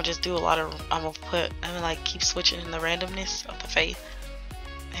 I'm gonna just do a lot of, I'm gonna like keep switching in the randomness of the faith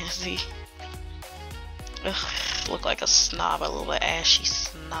and see. Ugh, look like a snob, a little ashy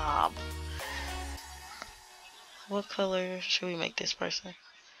snob. What color should we make this person?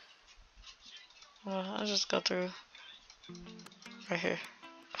 Well, I'll just go through right here.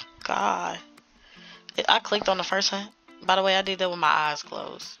 God, I clicked on the first one. By the way, I did that with my eyes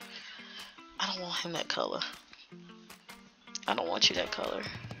closed. I don't want him that color. I don't want you that color.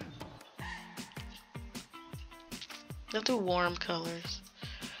 Let's do warm colors.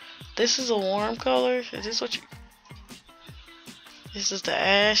 This is a warm color? Is this what you... This is the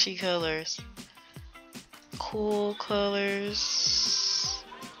ashy colors. Cool colors.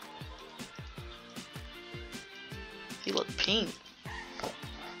 You look pink.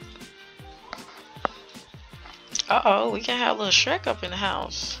 Uh-oh, we can have a little Shrek up in the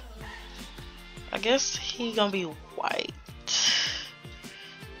house. I guess he gonna be white.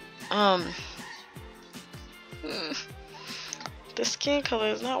 The skin color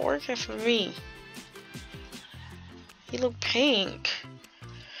is not working for me. He look pink.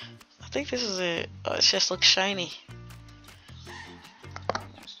 I think this is it. Oh, it just looks shiny.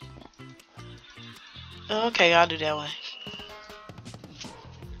 Okay, I'll do that one.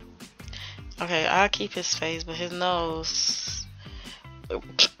 Okay, I'll keep his face, but his nose...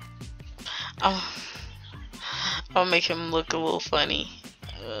 I'll make him look a little funny.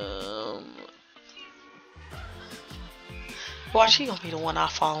 Watch, he gonna be the one I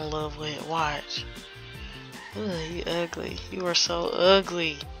fall in love with. Watch. Ugh, you ugly. You are so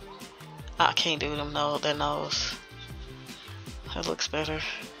ugly. I can't do them, no, that nose. That looks better.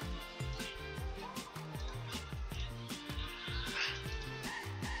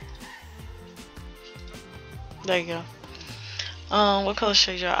 There you go. What color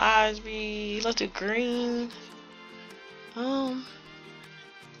should your eyes be? Let's do green.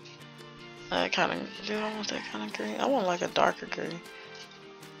 That kind of, do I want that kind of green? I want like a darker green.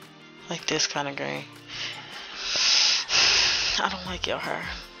 Like this kind of green. I don't like your hair.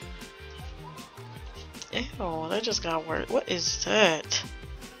 Ew, that just got worse. What is that?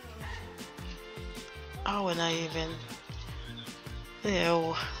 Oh, and I even... Ew.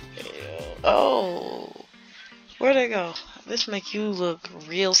 Ew. Oh. Where'd they go? This make you look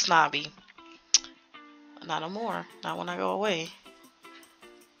real snobby. Not no more. Not when I go away.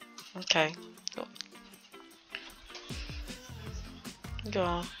 Okay. Go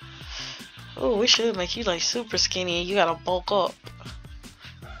on. Oh, we should make you like super skinny and you gotta bulk up.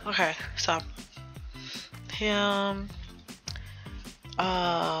 Okay, stop. Him.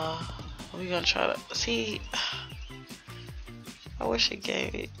 We gonna try to see. I wish it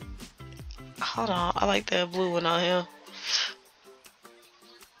gave it. Hold on, I like that blue one on him.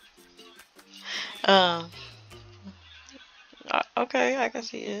 Okay, I can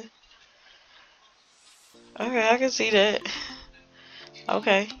see it. Okay, I can see that.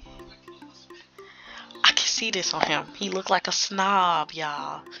 Okay. I can see this on him. He looked like a snob,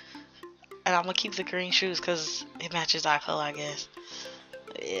 y'all. And I'm gonna keep the green shoes because it matches eye color, I guess.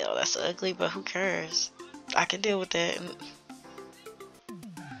 Ew, that's ugly, but who cares? I can deal with that. I'm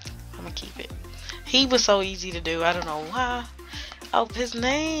gonna keep it. He was so easy to do. I don't know why. Oh, his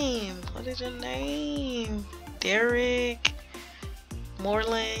name. What is your name? Derek,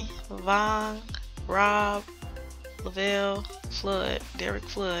 Moreland, Vaughn, Rob, Lavelle, Flood, Derek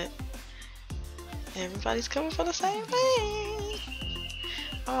Flood. Everybody's coming for the same thing.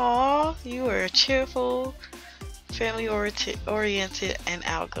 Aw, you are cheerful, family oriented, and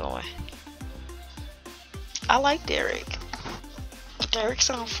outgoing. I like Derek. Derek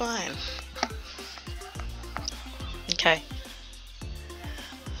sounds fun. Okay.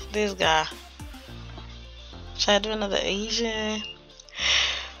 This guy. Should I do another Asian?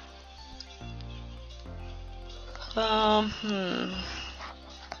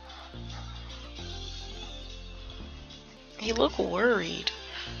 He look worried.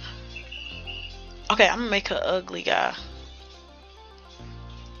 Okay, I'm gonna make an ugly guy.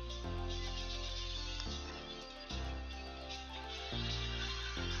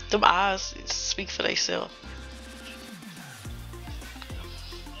 Them eyes speak for themselves.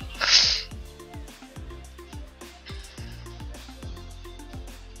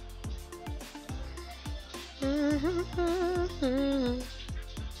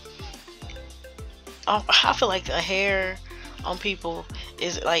 I feel like the hair on people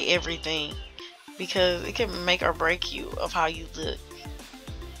is like everything because it can make or break you of how you look.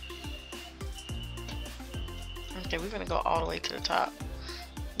 Okay, we're gonna go all the way to the top.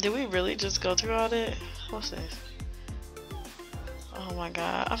 Did we really just go through all that? What's this? Oh my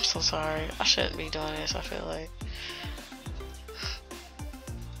god, I'm so sorry. I shouldn't be doing this, I feel like.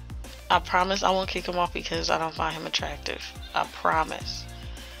 I promise I won't kick him off because I don't find him attractive. I promise.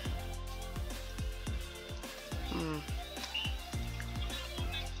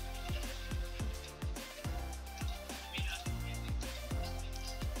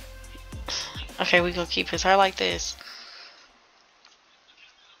 Okay, we gonna keep his hair like this.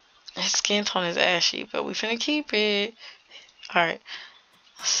 His skin tone is ashy, but we finna keep it. Alright.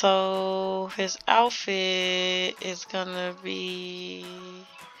 So his outfit is gonna be...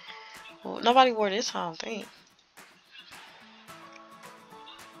 Well, nobody wore this, I don't think.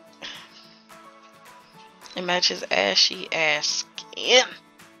 It matches ashy ass skin.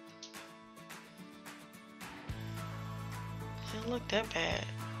 It didn't look that bad.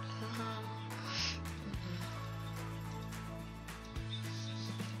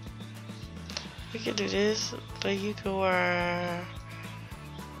 We could do this, but you could wear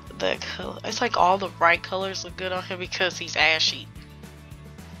that color. It's like all the bright colors look good on him because he's ashy.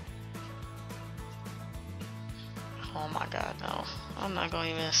 Oh my god, no. I'm not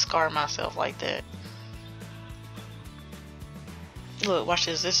gonna even scar myself like that. Look, watch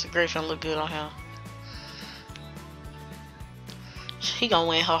this. This gray finna look good on him. He gonna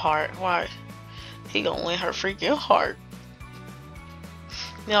win her heart. Why? He gonna win her freaking heart.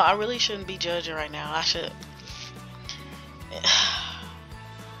 No, I really shouldn't be judging right now. I should.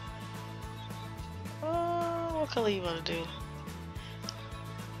 What color you wanna do?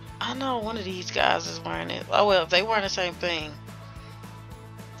 I know one of these guys is wearing it. Oh well, if they wearing the same thing.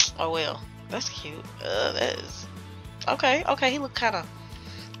 Oh well, that's cute. That is okay. Okay, he look kind of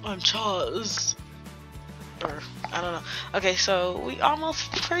uncharged. Or I don't know. Okay, so we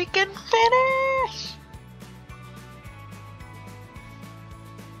almost freaking finished.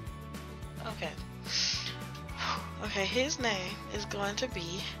 Okay. Okay, his name is going to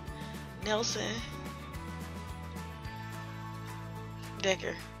be Nelson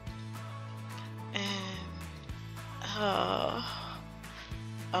Decker. And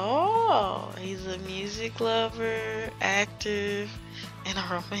oh, he's a music lover, active, and a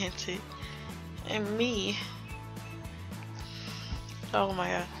romantic. And me, oh my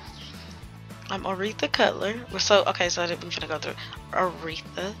god, I'm Aretha Cutler. So we're gonna go through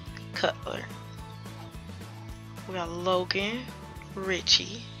Aretha Cutler. We got Logan,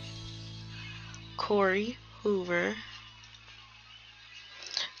 Richie, Corey Hoover,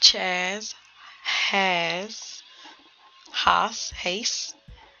 Chaz, Haas,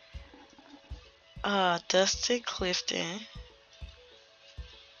 Dustin Clifton,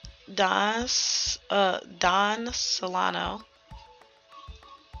 Don Solano.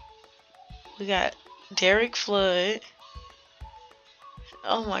 We got Derek Flood.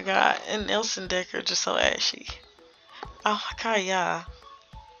 Oh my god, and Nelson Decker, just so ashy. Oh my god, yeah.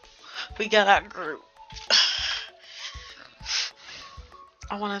 We got our group.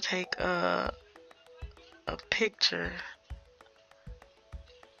 I want to take a picture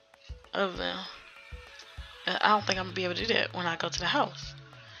of them. I don't think I'm gonna be able to do that when I go to the house.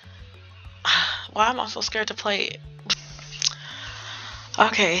 Why am I so scared to play it?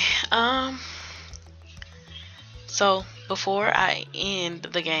 Okay, so before I end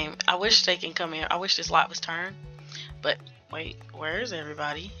the game, I wish they can come here. I wish this light was turned, but wait, where is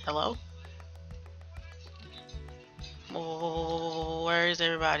everybody? Hello? Where is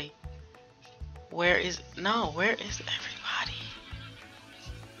everybody? Where is everybody?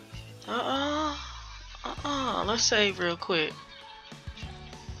 Let's save real quick.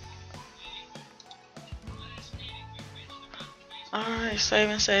 Alright,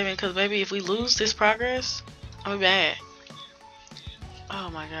 saving, because maybe if we lose this progress, I'll be bad. Oh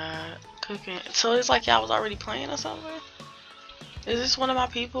my god. Cooking. So it's like y'all was already playing or something? Is this one of my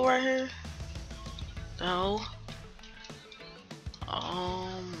people right here? No. Oh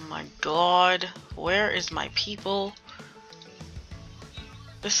my god. Where is my people?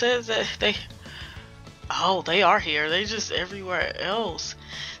 It says that they... Oh, they are here. They just everywhere else.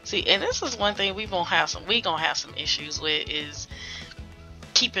 See, and this is one thing we gonna have some issues with, is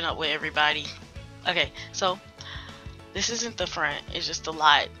keeping up with everybody. Okay, so this isn't the front, it's just the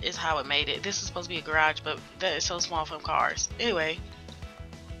lot is how it made it. This is supposed to be a garage, but that is so small for cars. Anyway,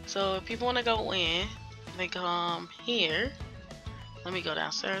 so if people want to go in, they come here. Let me go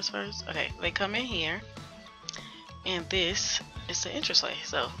downstairs first. Okay, they come in here, and this is the entranceway.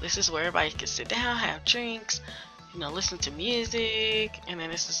 So this is where everybody can sit down, have drinks, you know, listen to music. And then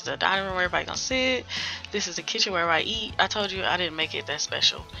this is the dining room where everybody gonna sit. This is the kitchen where everybody eat. I told you I didn't make it that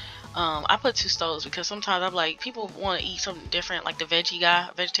special. I put 2 stoves because sometimes I'm like, people want to eat something different, like the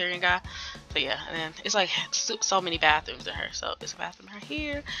vegetarian guy. So yeah, and then it's like so many bathrooms in here. So there's a bathroom right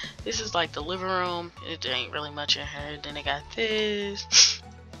here. This is like the living room. It ain't really much in here. Then they got this,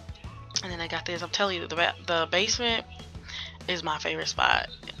 and then they got this. I'm telling you, the basement is my favorite spot.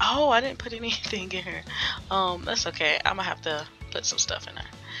 Oh, I didn't put anything in here. That's okay. I'm gonna have to put some stuff in there.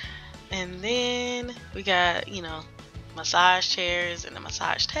 And then we got, you know, massage chairs and the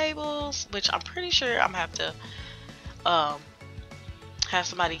massage tables, which I'm pretty sure I'm gonna have to have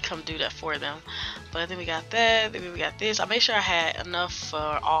somebody come do that for them. But then we got that, then we got this. I made sure I had enough for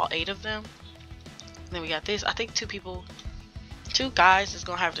all 8 of them. And then we got this. I think 2 guys is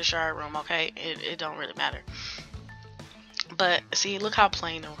gonna have to share a room. Okay, it don't really matter. But see, look how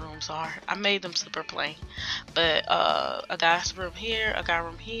plain the rooms are. I made them super plain. But a guy's room here, a guy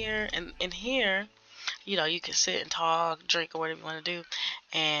room here, and in here, you know, you can sit and talk, drink, or whatever you want to do.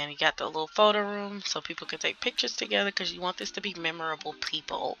 And you got the little photo room so people can take pictures together, because you want this to be memorable,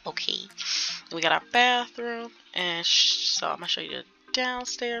 people. Okay. We got our bathroom, and so I'm gonna show you the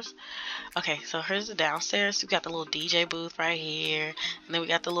downstairs. Okay, so here's the downstairs. We got the little DJ booth right here, and then we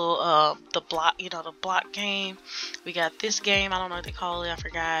got the little the block, you know, the block game. We got this game, I don't know what they call it, I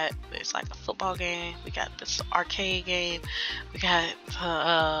forgot. It's like a football game. We got this arcade game. We got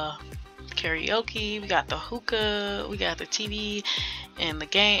karaoke. We got the hookah. We got the TV and the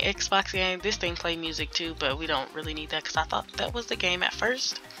game, Xbox game. This thing play music too, but we don't really need that because I thought that was the game at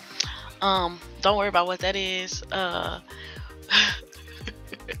first. Don't worry about what that is.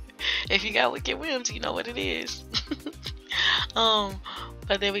 If you got wicked whims, you know what it is.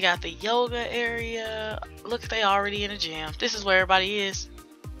 But then we got the yoga area. Look, they already in a gym. This is where everybody is,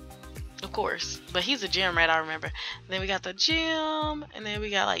 of course. But he's a gym rat, I remember. And then we got the gym, and then we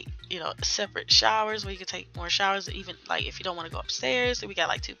got, like, you know, separate showers where you can take more showers, even like if you don't want to go upstairs. So we got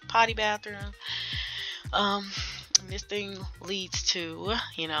like 2 potty bathrooms. And this thing leads to,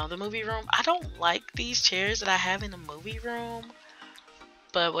 you know, the movie room. I don't like these chairs that I have in the movie room,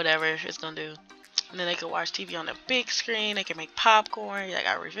 but whatever, it's gonna do. And then they can watch TV on the big screen. They can make popcorn. They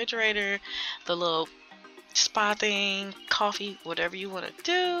got a refrigerator, the little spa thing, coffee, whatever you want to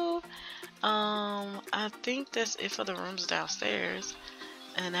do. I think that's it for the rooms downstairs.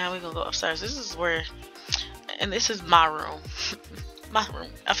 And now we're gonna go upstairs. This is where, and this is my room. My room.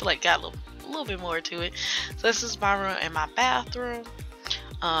 I feel like got a little bit more to it. So this is my room and my bathroom.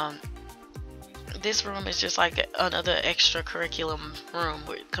 This room is just like another extra curriculum room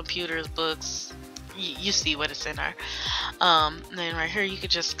with computers, books. You see what it's in there. And then right here you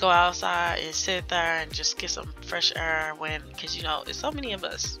could just go outside and sit there and just get some fresh air because you know, there's so many of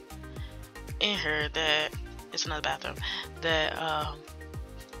us in here that it's another bathroom that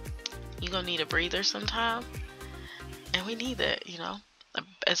you're gonna need a breather sometime, and we need that, you know.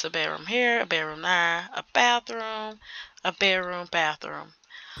 It's a bedroom here, a bedroom there, a bathroom, a bedroom, bathroom.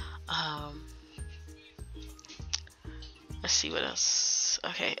 Let's see what else.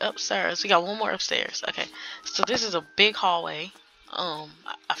 Okay, upstairs we got one more upstairs. Okay, so this is a big hallway. I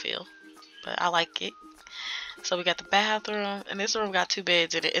feel, but I like it. So we got the bathroom, and this room got 2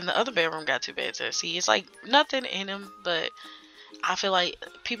 beds in it, and the other bedroom got 2 beds in it. See, it's like nothing in them, but I feel like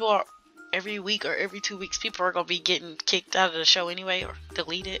people are every week or every 2 weeks, people are gonna be getting kicked out of the show anyway or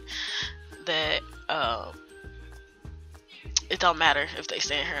deleted. That it don't matter if they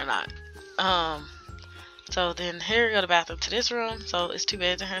stay in here or not. So then here we go the bathroom to this room. So it's 2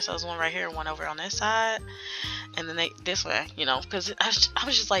 beds in here. So there's one right here and one over on this side. And then this way, you know, because I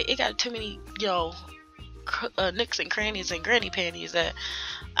was just like, it got too many, you know, nooks and crannies and granny panties that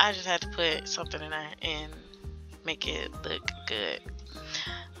I just had to put something in there and make it look good.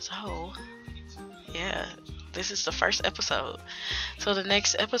 So yeah, this is the first episode. So the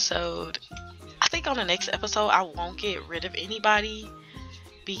next episode, I think on the next episode I won't get rid of anybody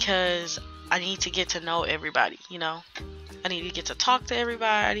because I need to get to know everybody, you know. I need to get to talk to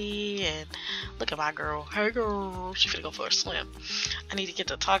everybody. And look at my girl. Hey girl, she finna go for a swim. I need to get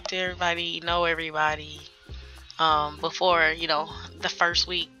to talk to everybody, know everybody, before, you know, the first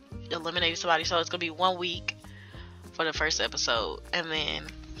week eliminating somebody. So it's gonna be 1 week for the first episode, and then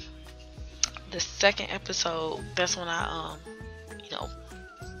the second episode, that's when I you know,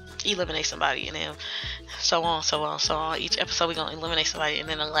 eliminate somebody, and then so on. Each episode we're gonna eliminate somebody, and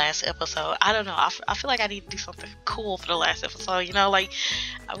then the last episode, I don't know, I feel like I need to do something cool for the last episode, you know, like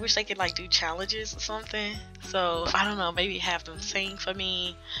I wish they could like do challenges or something. So I don't know, maybe have them sing for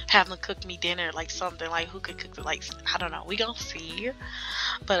me, have them cook me dinner, like something, like who could cook, like I don't know, we gonna see.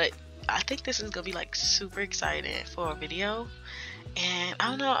 But I think this is gonna be like super exciting for a video. And I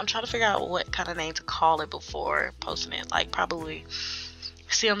don't know, I'm trying to figure out what kind of name to call it before posting it. Like probably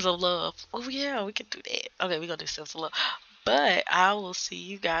Sims of Love. Oh yeah, we could do that. Okay, we're gonna do Sims of Love. But I will see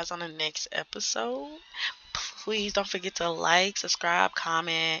you guys on the next episode. Please don't forget to like, subscribe,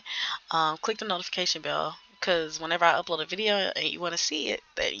 comment, click the notification bell, because whenever I upload a video and you want to see it,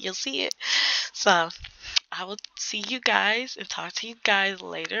 then you'll see it. So I will see you guys and talk to you guys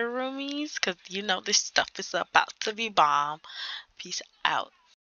later, roomies, because you know this stuff is about to be bomb. Peace out.